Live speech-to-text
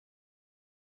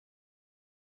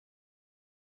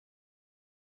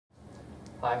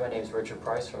Hi, my name is Richard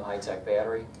Price from High Tech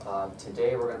Battery.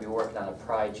 Today we're going to be working on a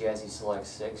Pride Jazzy Select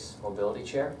 6 mobility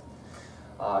chair.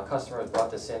 A customer has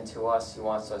brought this in to us. He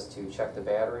wants us to check the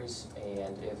batteries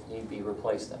and, if need be,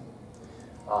 replace them.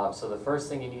 So the first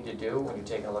thing you need to do when you're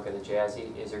taking a look at the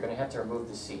Jazzy is you're going to have to remove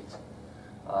the seat.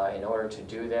 In order to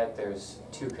do that, there's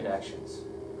two connections.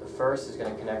 The first is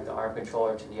going to connect the arm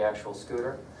controller to the actual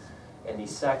scooter, and the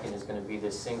second is going to be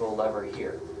this single lever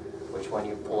here, which when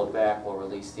you pull it back will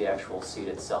release the actual seat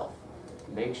itself.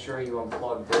 Make sure you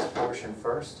unplug this portion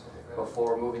first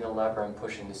before moving the lever and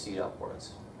pushing the seat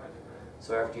upwards.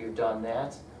 So after you've done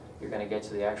that, you're going to get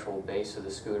to the actual base of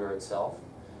the scooter itself.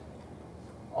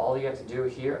 All you have to do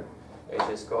here is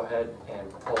just go ahead and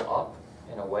pull up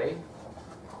and away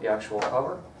the actual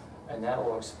cover, and that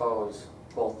will expose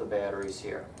both the batteries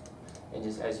here. And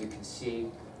just as you can see,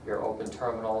 your open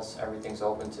terminals, everything's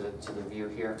open to the view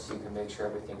here, so you can make sure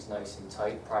everything's nice and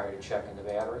tight prior to checking the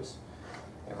batteries.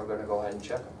 And we're going to go ahead and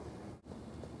check them.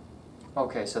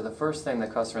 Okay, so the first thing the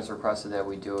customer's requested that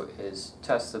we do is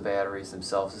test the batteries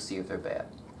themselves to see if they're bad.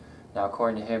 Now,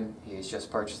 according to him, he's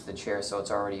just purchased the chair, so it's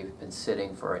already been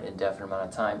sitting for an indefinite amount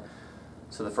of time.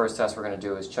 So the first test we're going to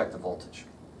do is check the voltage.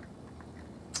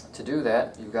 To do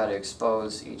that, you've got to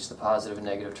expose each the positive and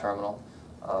negative terminal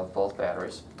of both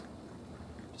batteries,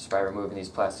 just by removing these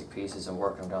plastic pieces and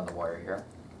working them down the wire here.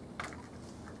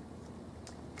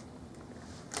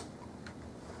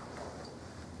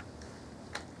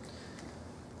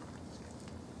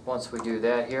 Once we do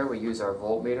that here, we use our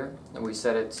voltmeter and we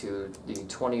set it to the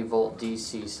 20 volt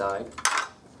DC side.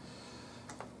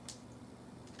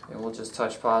 And we'll just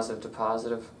touch positive to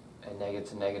positive and negative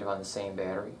to negative on the same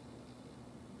battery.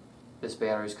 This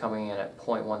battery is coming in at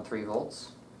 0.13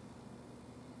 volts.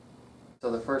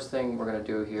 So the first thing we're going to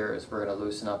do here is we're going to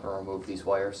loosen up and remove these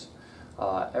wires.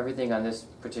 Everything on this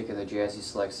particular Jazzy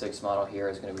Select 6 model here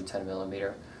is going to be 10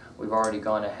 millimeter. We've already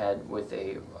gone ahead with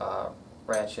a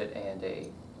ratchet and a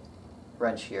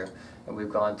wrench here, and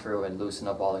we've gone through and loosened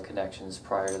up all the connections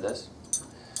prior to this.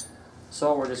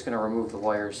 So we're just going to remove the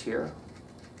wires here.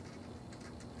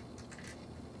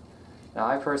 Now,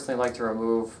 I personally like to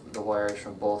remove the wires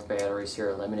from both batteries here,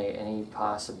 eliminate any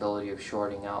possibility of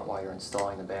shorting out while you're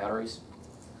installing the batteries.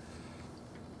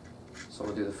 So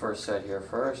we'll do the first set here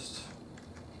first.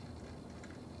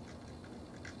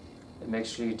 And make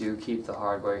sure you do keep the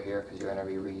hardware here because you're going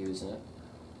to be reusing it.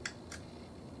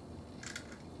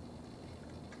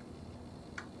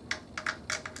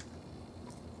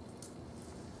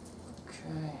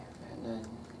 Okay, and then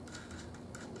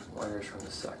wires from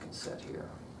the second set here.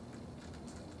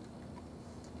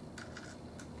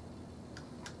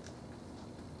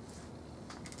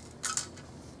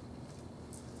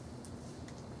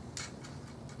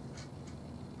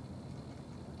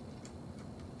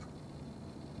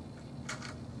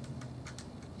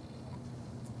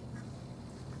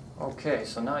 Okay,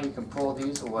 so now you can pull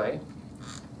these away.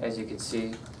 As you can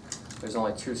see, there's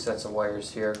only two sets of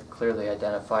wires here, clearly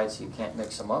identified, so you can't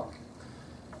mix them up.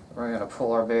 We're going to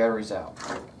pull our batteries out.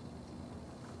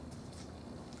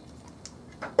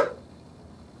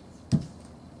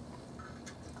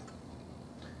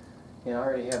 I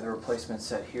already have the replacement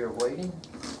set here waiting,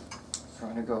 so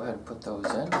I'm going to go ahead and put those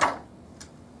in.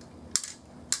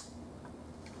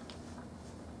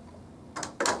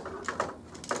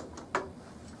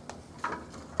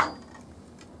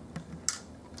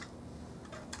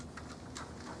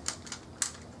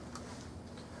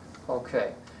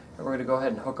 Okay, and we're going to go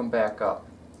ahead and hook them back up.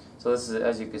 So this is,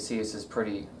 as you can see, this is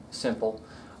pretty simple.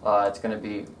 It's going to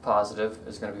be positive,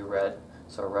 it's going to be red.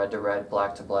 So red to red,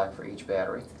 black to black for each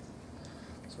battery.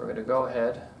 So we're going to go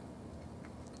ahead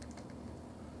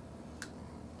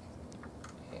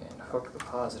and hook the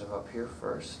positive up here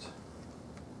first.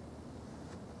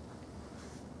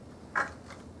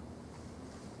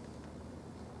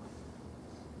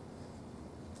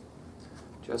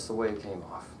 Just the way it came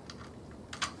off.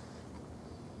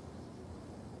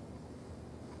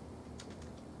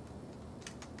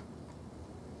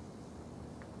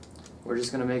 We're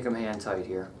just going to make them hand tight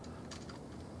here.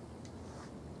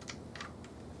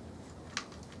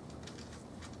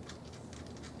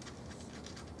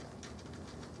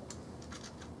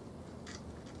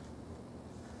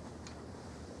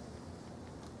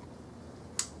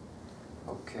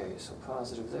 Okay, so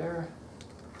positive there.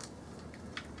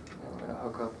 And we're going to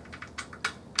hook up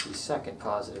the second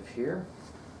positive here.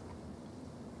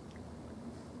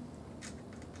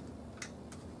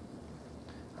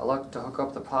 I like to hook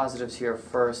up the positives here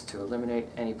first to eliminate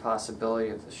any possibility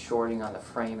of the shorting on the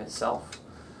frame itself.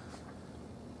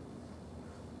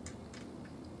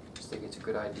 Just think it's a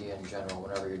good idea in general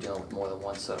whenever you're dealing with more than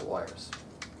one set of wires.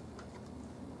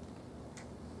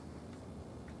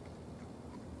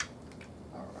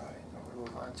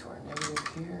 on to our negative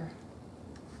here.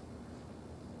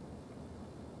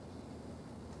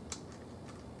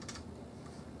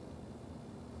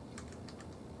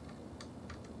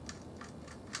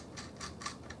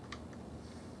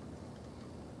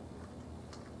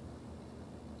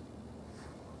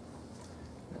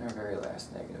 And our very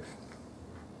last negative.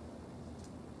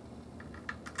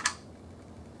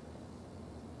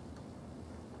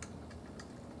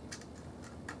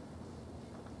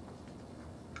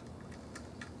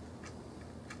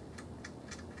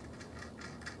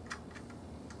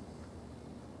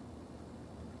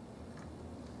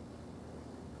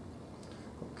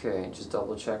 Okay, just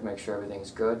double check, make sure everything's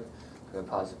good. Go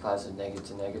positive, positive, negative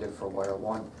to negative for wire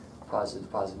 1,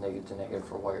 positive, positive, negative to negative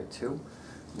for wire 2.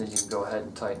 Then you can go ahead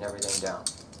and tighten everything down.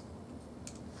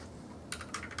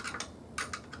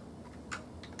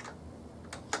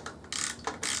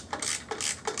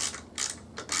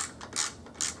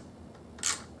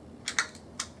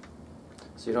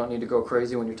 So you don't need to go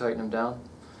crazy when you tighten them down.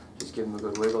 Just give them a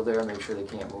good wiggle there, make sure they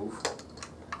can't move.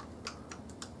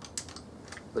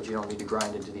 But you don't need to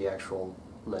grind into the actual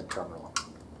lead terminal.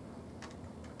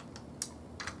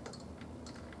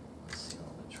 Let's see a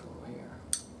little bit through here.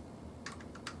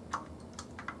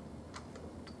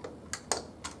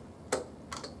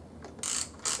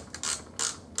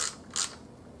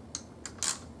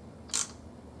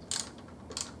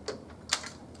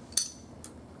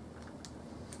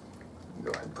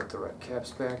 Go ahead and put the red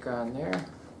caps back on there.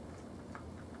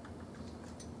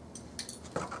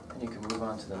 And you can move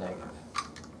on to the negative.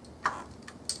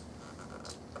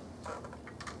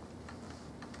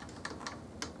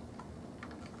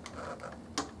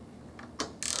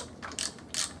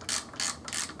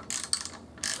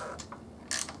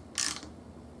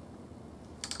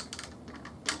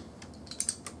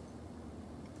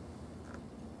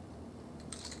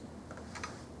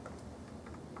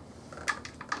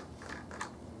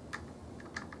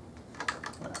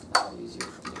 Not easier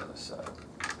from the other side.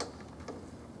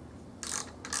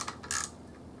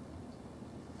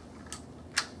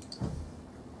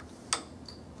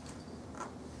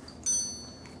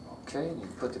 Okay, you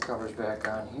put the covers back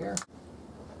on here.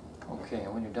 Okay,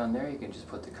 and when you're done there, you can just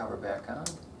put the cover back on.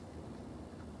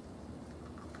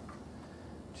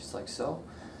 Just like so.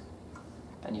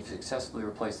 And you've successfully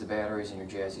replaced the batteries in your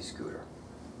Jazzy scooter.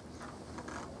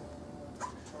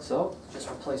 So, just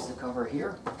replace the cover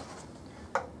here.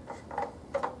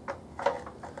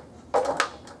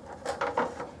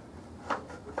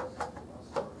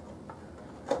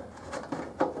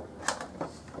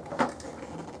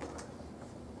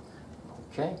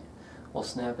 Okay, we'll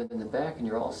snap it in the back and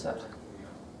you're all set.